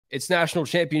it's national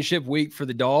championship week for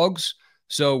the Dogs.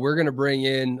 So we're going to bring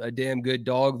in a damn good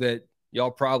dog that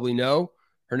y'all probably know.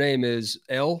 Her name is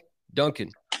Elle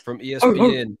Duncan from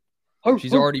ESPN.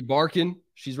 She's already barking.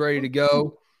 She's ready to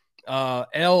go.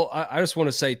 Elle, I just want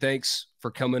to say thanks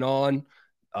for coming on.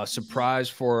 A surprise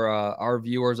for our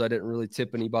viewers. I didn't really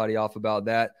tip anybody off about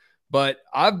that. But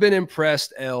I've been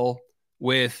impressed, Elle,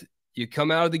 with you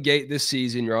come out of the gate this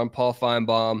season. You're on Paul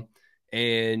Feinbaum,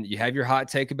 and you have your hot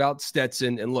take about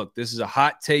Stetson. And look, this is a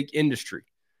hot take industry.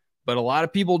 But a lot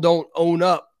of people don't own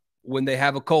up when they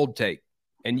have a cold take.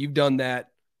 And you've done that.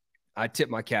 I tip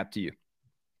my cap to you.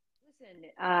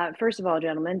 Listen, first of all,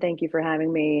 gentlemen, thank you for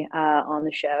having me on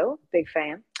the show. Big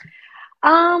fan.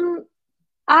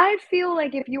 I feel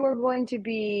like if you are going to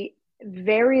be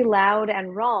very loud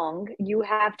and wrong, you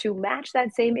have to match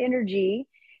that same energy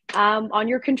on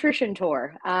your contrition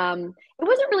tour. It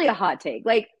wasn't really a hot take.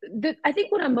 Like, I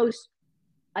think what I'm most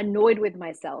annoyed with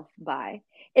myself by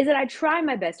is that I try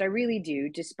my best, I really do,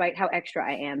 despite how extra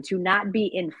I am, to not be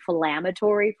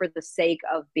inflammatory for the sake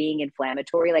of being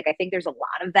inflammatory. Like, I think there's a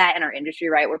lot of that in our industry,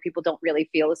 right, where people don't really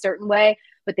feel a certain way,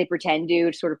 but they pretend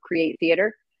to sort of create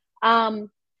theater.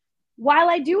 While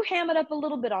I do ham it up a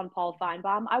little bit on Paul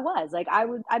Feinbaum,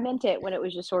 I meant it when it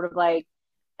was just sort of like,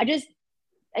 I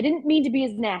didn't mean to be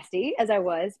as nasty as I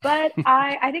was, but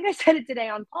I think I said it today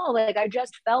on Paul. Like, I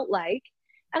just felt like,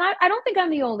 and I don't think I'm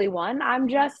the only one, I'm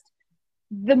just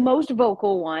the most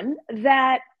vocal one,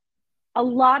 that a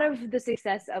lot of the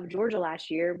success of Georgia last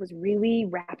year was really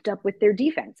wrapped up with their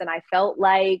defense. And I felt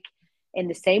like, in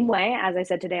the same way, as I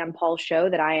said today on Paul's show,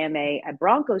 that I am a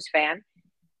Broncos fan,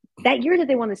 that year that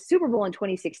they won the Super Bowl in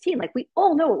 2016, like, we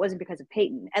all know it wasn't because of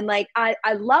Peyton. And like, I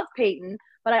love Peyton,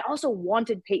 but I also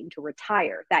wanted Peyton to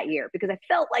retire that year because I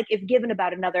felt like if given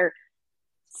about another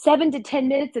 7 to 10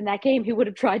 minutes in that game, he would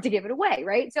have tried to give it away,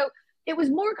 right? So it was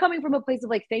more coming from a place of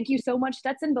like, thank you so much,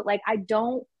 Stetson, but like, I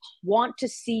don't want to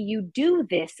see you do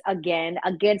this again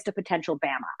against a potential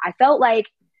Bama. I felt like,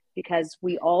 because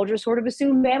we all just sort of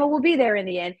assume Bama will be there in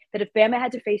the end, that if Bama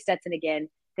had to face Stetson again,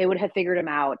 they would have figured him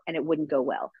out and it wouldn't go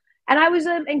well. And I was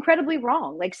incredibly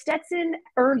wrong. Like, Stetson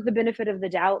earned the benefit of the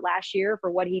doubt last year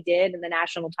for what he did in the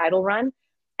national title run.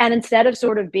 And instead of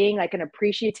sort of being like an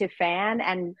appreciative fan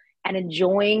and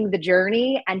enjoying the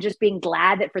journey and just being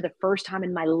glad that for the first time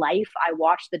in my life, I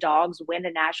watched the Dogs win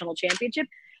a national championship,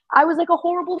 I was like a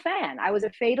horrible fan. I was a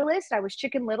fatalist. I was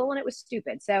Chicken Little, and it was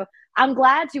stupid. So I'm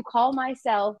glad to call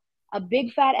myself a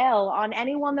big fat L on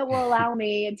anyone that will allow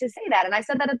me to say that. And I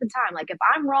said that at the time, like, if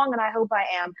I'm wrong, and I hope I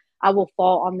am, I will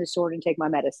fall on the sword and take my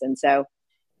medicine. So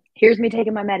here's me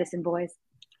taking my medicine, boys.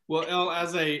 Well, Elle,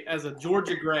 as a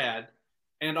Georgia grad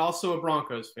and also a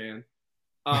Broncos fan,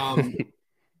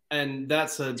 and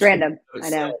that's it's random. I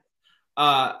know.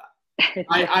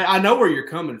 I know where you're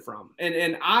coming from,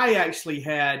 and I actually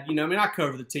had, I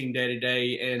cover the team day to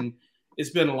day, and it's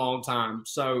been a long time,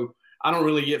 so I don't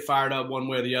really get fired up one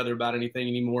way or the other about anything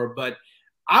anymore. But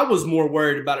I was more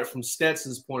worried about it from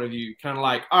Stetson's point of view, kind of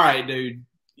like, all right, dude,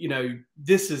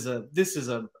 this is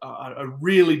a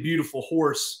really beautiful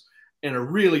horse and a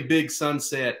really big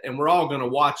sunset, and we're all going to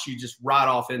watch you just ride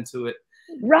off into it.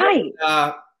 Right.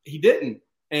 And, he didn't.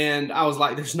 And I was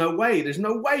like, there's no way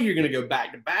you're going to go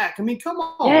back to back. I mean, come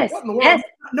on. Yes. What in the world? Yes.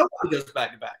 Nobody goes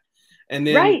back to back. And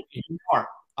then you are.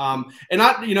 And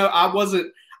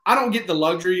I don't get the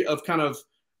luxury of kind of,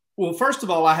 well, first of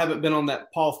all, I haven't been on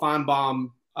that Paul Feinbaum,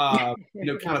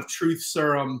 kind of truth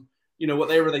serum,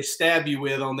 whatever they stab you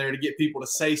with on there to get people to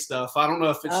say stuff. I don't know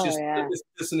if it's it's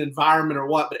just an environment or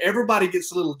what, but everybody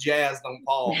gets a little jazzed on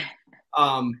Paul.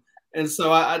 And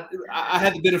so I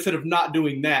had the benefit of not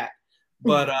doing that.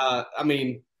 But, I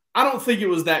mean, I don't think it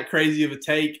was that crazy of a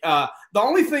take. The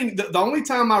only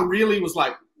time I really was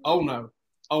like, oh no,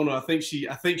 I think she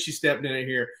stepped in it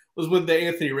here, was with the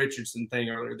Anthony Richardson thing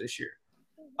earlier this year.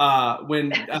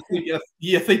 When I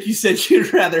think you said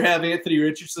you'd rather have Anthony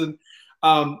Richardson,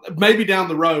 maybe down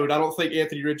the road. I don't think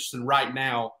Anthony Richardson right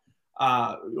now.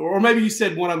 Or maybe you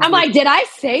said one of them. I'm like, did I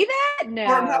say that? No,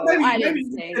 I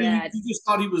didn't say that. You just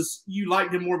thought you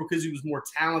liked him more because he was more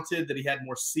talented, that he had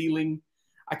more ceiling.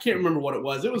 I can't remember what it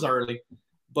was. It was early.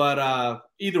 But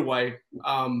either way,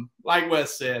 like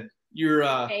Wes said, you're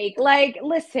Jake, like,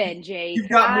 listen, Jake,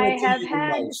 I've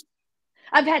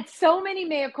had so many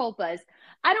mea culpas.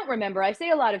 I don't remember. I say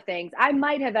a lot of things. I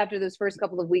might have, after those first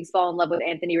couple of weeks, fall in love with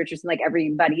Anthony Richardson like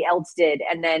everybody else did,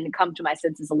 and then come to my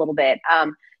senses a little bit.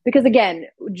 Because again,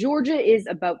 Georgia is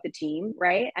about the team,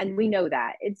 right? And we know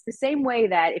that. It's the same way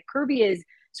that if Kirby is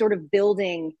sort of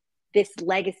building this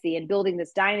legacy and building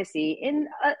this dynasty in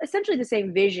essentially the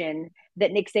same vision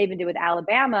that Nick Saban did with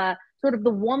Alabama. Sort of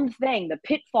the one thing, the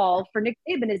pitfall for Nick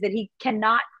Saban is that he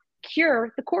cannot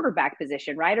cure the quarterback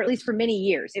position, right? Or at least for many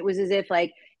years. It was as if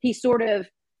like he sort of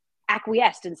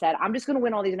acquiesced and said, I'm just going to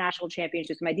win all these national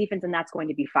championships with my defense and that's going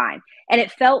to be fine. And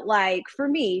it felt like, for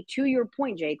me, to your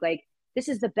point, Jake, like, this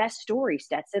is the best story,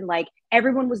 Stetson. Like,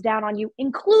 everyone was down on you,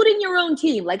 including your own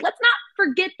team. Like, let's not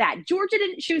forget that. Georgia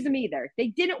didn't choose him either. They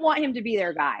didn't want him to be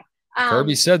their guy.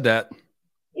 Kirby said that.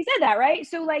 He said that, right?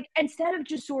 So, like, instead of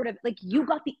just sort of, like, you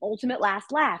got the ultimate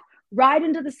last laugh, ride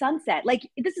into the sunset. Like,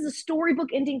 this is a storybook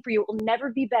ending for you. It will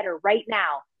never be better right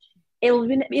now. It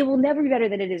will never be better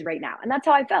than it is right now. And that's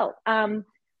how I felt.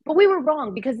 But we were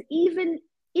wrong, because even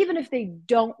if they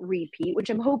don't repeat, which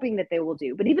I'm hoping that they will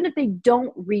do, but even if they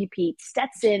don't repeat,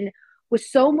 Stetson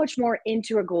was so much more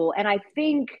integral. And I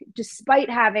think despite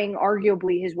having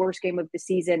arguably his worst game of the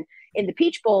season in the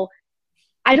Peach Bowl,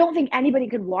 I don't think anybody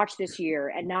could watch this year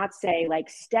and not say, like,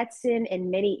 Stetson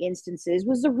in many instances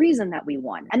was the reason that we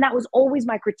won. And that was always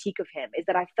my critique of him, is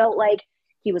that I felt like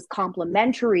he was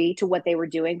complementary to what they were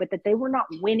doing, but that they were not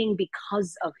winning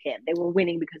because of him. They were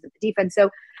winning because of the defense.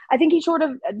 So I think he sort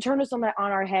of turned us on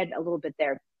our head a little bit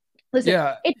there.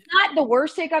 Listen, It's not the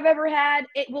worst take I've ever had.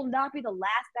 It will not be the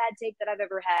last bad take that I've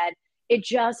ever had. It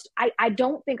just, I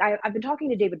don't think, I've been talking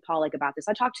to David Pollack about this.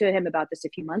 I talked to him about this a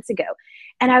few months ago.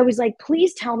 And I was like,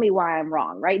 please tell me why I'm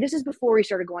wrong, right? This is before he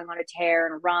started going on a tear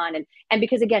and a run. And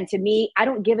because, again, to me, I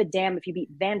don't give a damn if you beat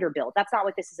Vanderbilt. That's not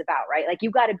what this is about, right? Like, you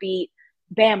got to beat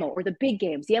Bama or the big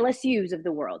games, the LSUs of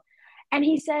the world. And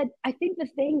he said, I think the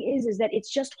thing is that it's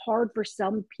just hard for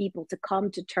some people to come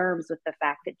to terms with the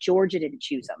fact that Georgia didn't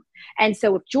choose them. And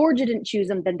so if Georgia didn't choose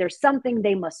them, then there's something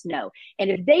they must know. And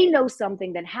if they know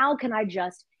something, then how can I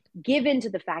just give in to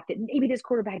the fact that maybe this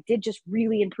quarterback did just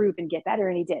really improve and get better?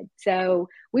 And he did. So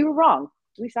we were wrong.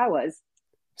 At least I was.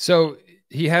 So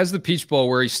he has the Peach Bowl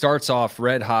where he starts off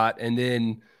red hot and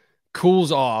then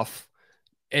cools off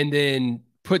and then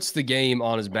puts the game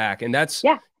on his back. And that's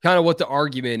kind of what the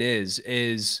argument is,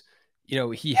 you know,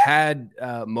 he had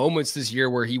moments this year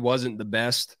where he wasn't the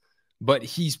best, but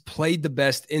he's played the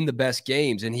best in the best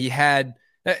games. And he had,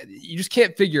 you just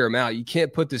can't figure him out. You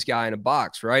can't put this guy in a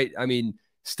box, right? I mean,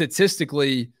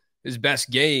 statistically, his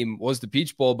best game was the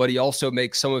Peach Bowl, but he also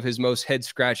makes some of his most head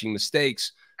scratching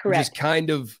mistakes. Correct. Which is kind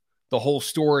of the whole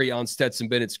story on Stetson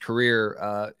Bennett's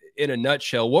career in a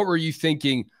nutshell. What were you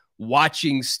thinking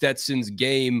watching Stetson's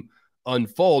game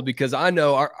unfold? Because I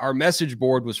know our message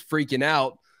board was freaking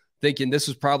out thinking this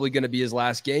was probably going to be his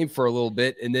last game for a little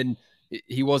bit. And then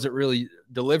he wasn't really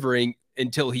delivering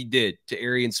until he did, to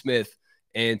Arian Smith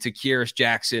and to Kieris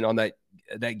Jackson on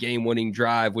that game winning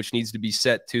drive, which needs to be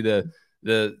set to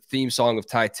the theme song of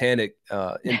Titanic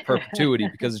in perpetuity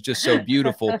because it's just so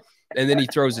beautiful. And then he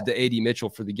throws it to A.D. Mitchell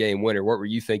for the game winner. What were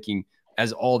you thinking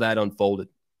as all that unfolded?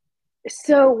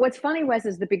 So what's funny, Wes,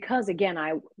 is that because, again,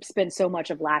 I spent so much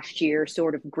of last year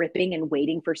sort of gripping and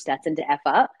waiting for Stetson to F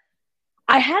up,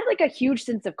 I had like a huge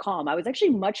sense of calm. I was actually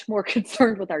much more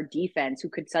concerned with our defense, who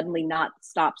could suddenly not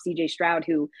stop C.J. Stroud,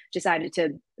 who decided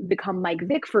to become Mike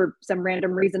Vick for some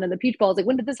random reason in the Peach Bowl. I was like,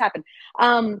 when did this happen?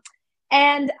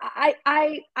 And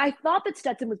I thought that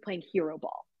Stetson was playing hero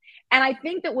ball. And I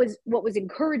think that what was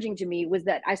encouraging to me was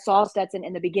that I saw Stetson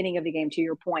in the beginning of the game, to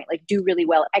your point, like do really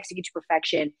well, execute to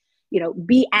perfection, you know,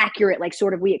 be accurate, like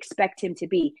sort of we expect him to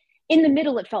be. In the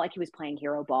middle, it felt like he was playing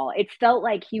hero ball. It felt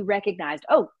like he recognized,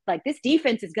 oh, like this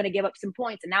defense is going to give up some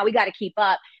points and now we got to keep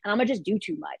up and I'm going to just do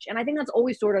too much. And I think that's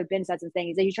always sort of been Stetson's thing,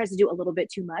 is that he tries to do a little bit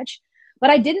too much. But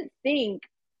I did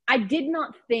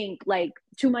not think like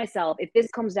to myself, if this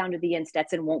comes down to the end,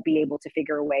 Stetson won't be able to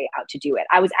figure a way out to do it.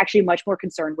 I was actually much more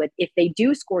concerned with, if they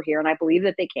do score here, and I believe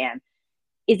that they can,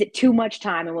 is it too much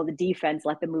time and will the defense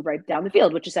let them move right down the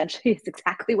field, which essentially is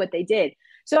exactly what they did.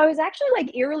 So I was actually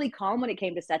like eerily calm when it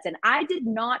came to Stetson. I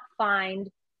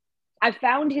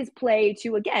found his play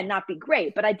to, again, not be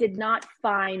great, but I did not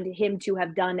find him to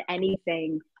have done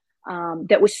anything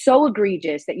that was so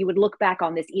egregious that you would look back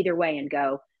on this either way and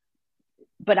go,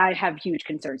 but I have huge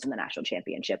concerns in the national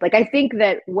championship. Like, I think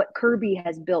that what Kirby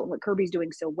has built, what Kirby's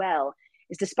doing so well,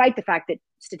 is despite the fact that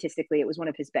statistically it was one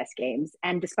of his best games,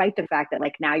 and despite the fact that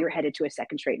like now you're headed to a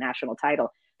second straight national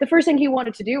title, the first thing he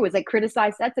wanted to do was like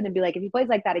criticize Stetson and be like, if he plays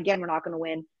like that again, we're not going to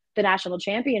win the national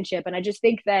championship. And I just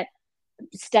think that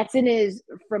Stetson is,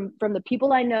 from the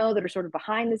people I know that are sort of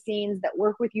behind the scenes, that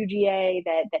work with UGA,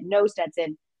 that know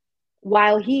Stetson,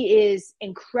 while he is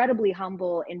incredibly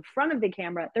humble in front of the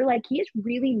camera, they're like, he is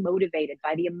really motivated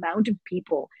by the amount of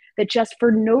people that just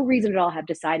for no reason at all have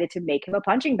decided to make him a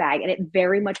punching bag. And it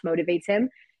very much motivates him.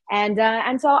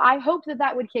 And so I hoped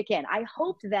that would kick in. I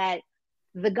hoped that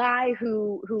the guy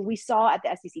who we saw at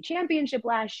the SEC championship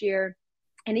last year,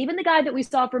 and even the guy that we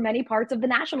saw for many parts of the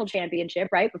national championship,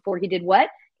 right before he did what?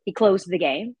 He closed the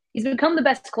game. He's become the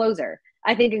best closer,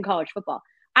 I think, in college football.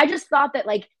 I just thought that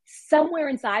like somewhere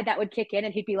inside that would kick in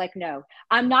and he'd be like, no,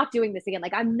 I'm not doing this again.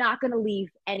 Like, I'm not going to leave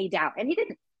any doubt. And he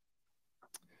didn't.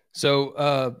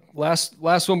 So last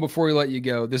one before we let you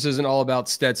go. This isn't all about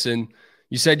Stetson.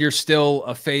 You said you're still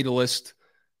a fatalist.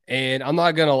 And I'm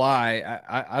not going to lie.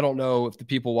 I don't know if the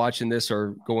people watching this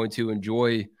are going to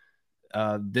enjoy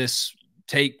this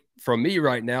take from me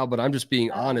right now, but I'm just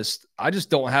being honest. I just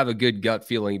don't have a good gut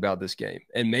feeling about this game.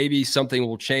 And maybe something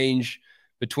will change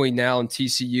between now and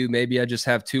TCU. Maybe I just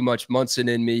have too much Munson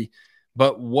in me.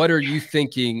 But what are you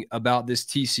thinking about this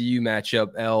TCU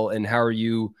matchup, Elle, and how are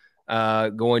you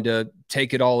going to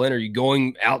take it all in? Are you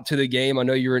going out to the game? I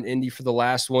know you're in Indy for the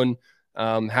last one.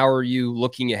 How are you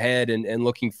looking ahead and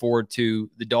looking forward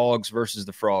to the Dogs versus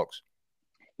the Frogs?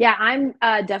 Yeah, I'm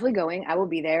definitely going. I will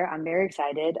be there. I'm very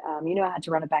excited. I had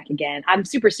to run it back again. I'm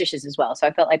superstitious as well. So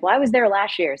I felt like, well, I was there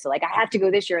last year. So like I have to go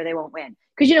this year or they won't win.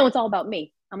 Because, it's all about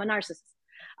me. I'm a narcissist.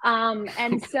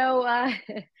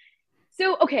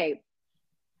 Okay.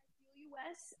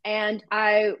 US, and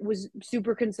I was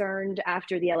super concerned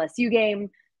after the LSU game.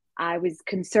 I was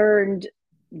concerned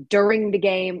during the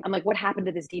game. I'm like, what happened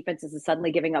to this defense? Is it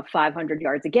suddenly giving up 500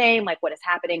 yards a game? Like, what is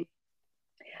happening?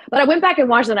 But I went back and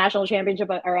watched the national championship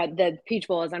or the Peach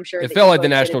Bowl, as I'm sure it felt like the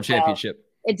national championship.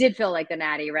 It did feel like the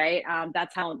Natty, right?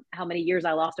 That's how many years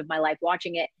I lost of my life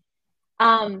watching it.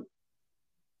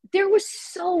 There was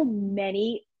so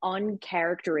many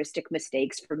uncharacteristic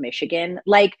mistakes from Michigan.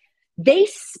 Like, they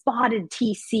spotted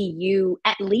TCU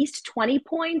at least 20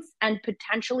 points and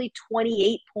potentially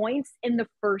 28 points in the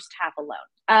first half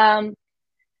alone.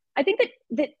 I think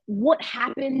that what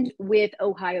happened with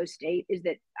Ohio State is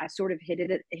that I sort of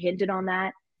hinted on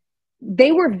that.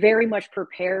 They were very much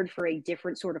prepared for a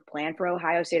different sort of plan for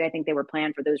Ohio State. I think they were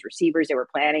planned for those receivers. They were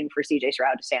planning for CJ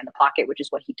Stroud to stay in the pocket, which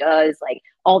is what he does. Like,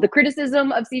 all the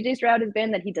criticism of CJ Stroud has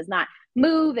been that he does not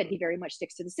move, that he very much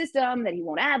sticks to the system, that he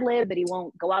won't ad-lib, that he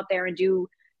won't go out there and do,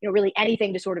 really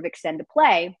anything to sort of extend a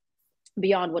play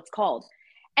beyond what's called.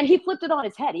 And he flipped it on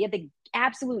his head. He had the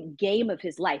absolute game of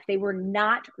his life. They were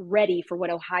not ready for what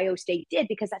Ohio State did,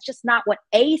 because that's just not what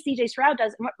CJ Stroud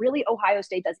does and what really Ohio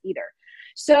State does either.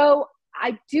 So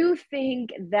I do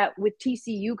think that with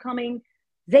TCU coming,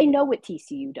 they know what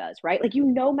TCU does, right? Like,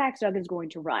 Max Duggan's going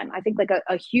to run. I think like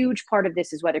a huge part of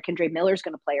this is whether Kendre Miller's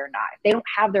going to play or not. If they don't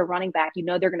have their running back,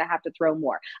 they're going to have to throw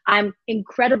more. I'm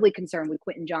incredibly concerned with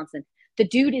Quentin Johnson. The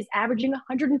dude is averaging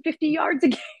 150 yards a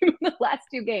game in the last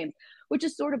 2 games, which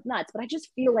is sort of nuts. But I just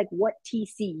feel like what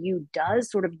TCU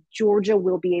does, sort of Georgia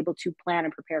will be able to plan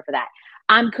and prepare for that.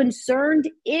 I'm concerned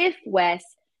if, Wes,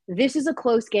 this is a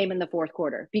close game in the fourth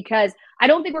quarter, because I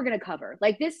don't think we're going to cover.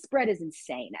 Like, this spread is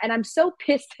insane. And I'm so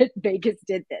pissed that Vegas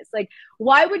did this. Like,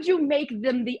 why would you make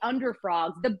them the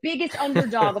underfrogs, the biggest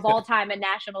underdog of all time in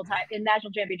national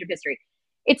championship history?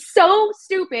 It's so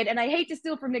stupid. And I hate to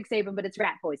steal from Nick Saban, but it's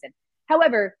rat poison.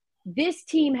 However, this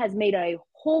team has made a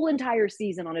whole entire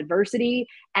season on adversity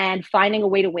and finding a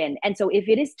way to win. And so if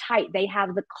it is tight, they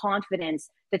have the confidence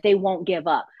that they won't give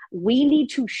up. We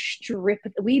need to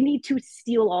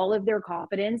steal all of their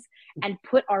confidence and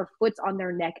put our foots on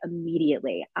their neck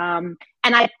immediately.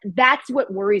 That's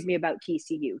what worries me about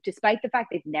TCU. Despite the fact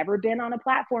they've never been on a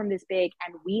platform this big,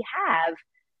 and we have,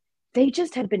 they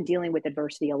just have been dealing with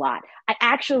adversity a lot. I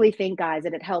actually think, guys,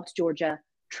 that it helps Georgia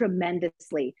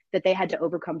tremendously that they had to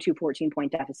overcome 2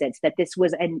 14-point deficits, that this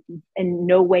was in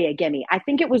no way a gimme. I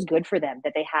think it was good for them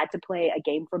that they had to play a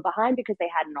game from behind, because they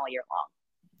hadn't all year long.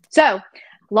 So,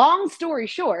 long story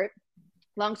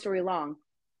long,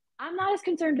 I'm not as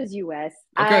concerned as you, Wes.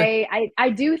 Okay. I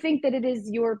do think that it is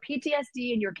your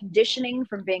PTSD and your conditioning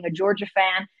from being a Georgia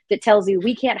fan that tells you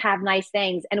we can't have nice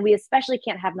things, and we especially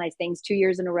can't have nice things 2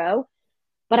 years in a row.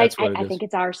 But I think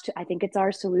it's ours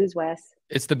to lose, Wes.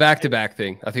 It's the back-to-back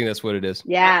thing. I think that's what it is.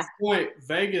 Yeah. At this point,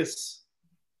 Vegas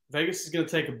is going to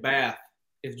take a bath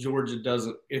if Georgia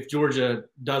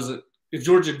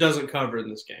doesn't cover in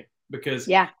this game, because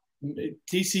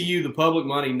TCU, the public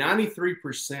money,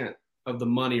 93% of the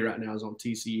money right now is on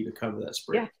TCU to cover that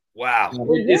spread. Yeah. Wow.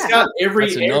 It's got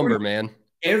that's a number, man.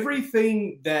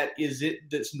 Everything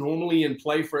that's normally in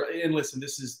play for, and listen,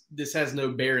 this has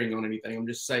no bearing on anything. I'm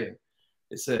just saying.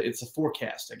 It's a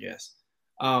forecast, I guess.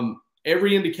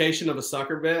 Every indication of a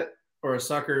sucker bet or a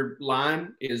sucker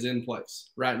line is in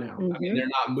place right now. Mm-hmm. I mean, they're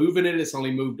not moving it. It's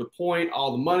only moved a point.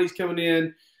 All the money's coming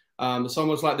in. It's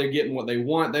almost like they're getting what they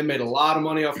want. They made a lot of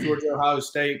money off Georgia, Ohio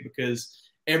State,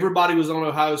 because everybody was on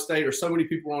Ohio State, or so many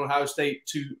people were on Ohio State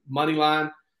to money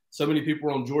line. So many people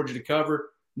were on Georgia to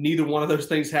cover. Neither one of those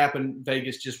things happened.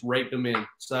 Vegas just raked them in.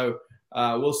 So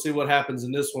we'll see what happens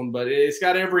in this one, but it's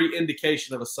got every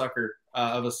indication of a sucker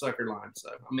line. So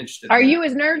I'm interested. Are you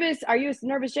as nervous? Are you as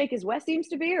nervous, Jake, as Wes seems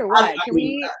to be, or what?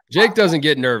 Jake doesn't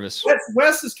get nervous.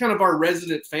 Wes is kind of our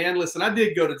resident fan. Listen, I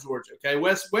did go to Georgia. Okay,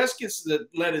 Wes gets to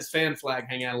let his fan flag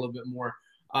hang out a little bit more.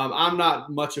 I'm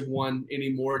not much of one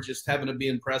anymore. Just having to be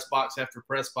in press box after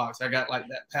press box. I got like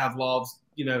that Pavlov's.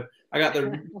 I got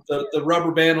the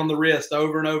rubber band on the wrist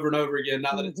over and over and over again.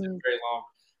 Not that it's been very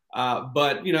long.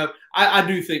 But, I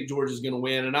do think Georgia's going to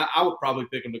win, and I would probably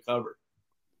pick them to cover.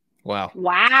 Wow.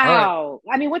 Right.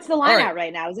 I mean, what's the line at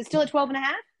right now? Is it still at 12.5?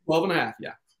 12.5,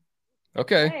 yeah.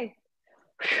 Okay.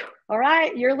 All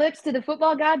right. Your lips to the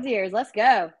football god's ears. Let's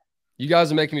go. You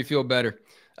guys are making me feel better.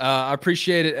 I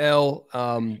appreciate it, Elle.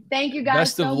 Thank you, guys.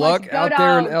 Best of luck out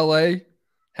there in L.A.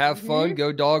 Have fun.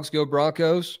 Go Dogs. Go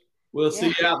Broncos. We'll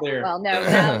see you out there. Well,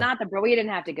 no, not the – we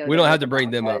didn't have to go. We don't have to bring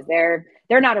them up. They're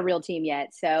not a real team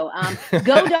yet. So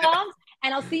go Dogs,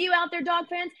 and I'll see you out there, Dog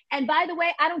fans. And by the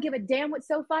way, I don't give a damn what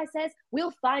SoFi says.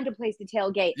 We'll find a place to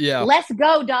tailgate. Yeah. Let's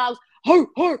go, Dogs.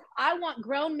 I want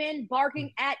grown men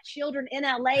barking at children in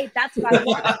L.A. That's what I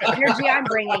want. The energy I'm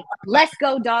bringing. Let's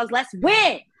go, Dogs. Let's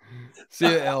win.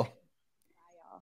 See you, Elle.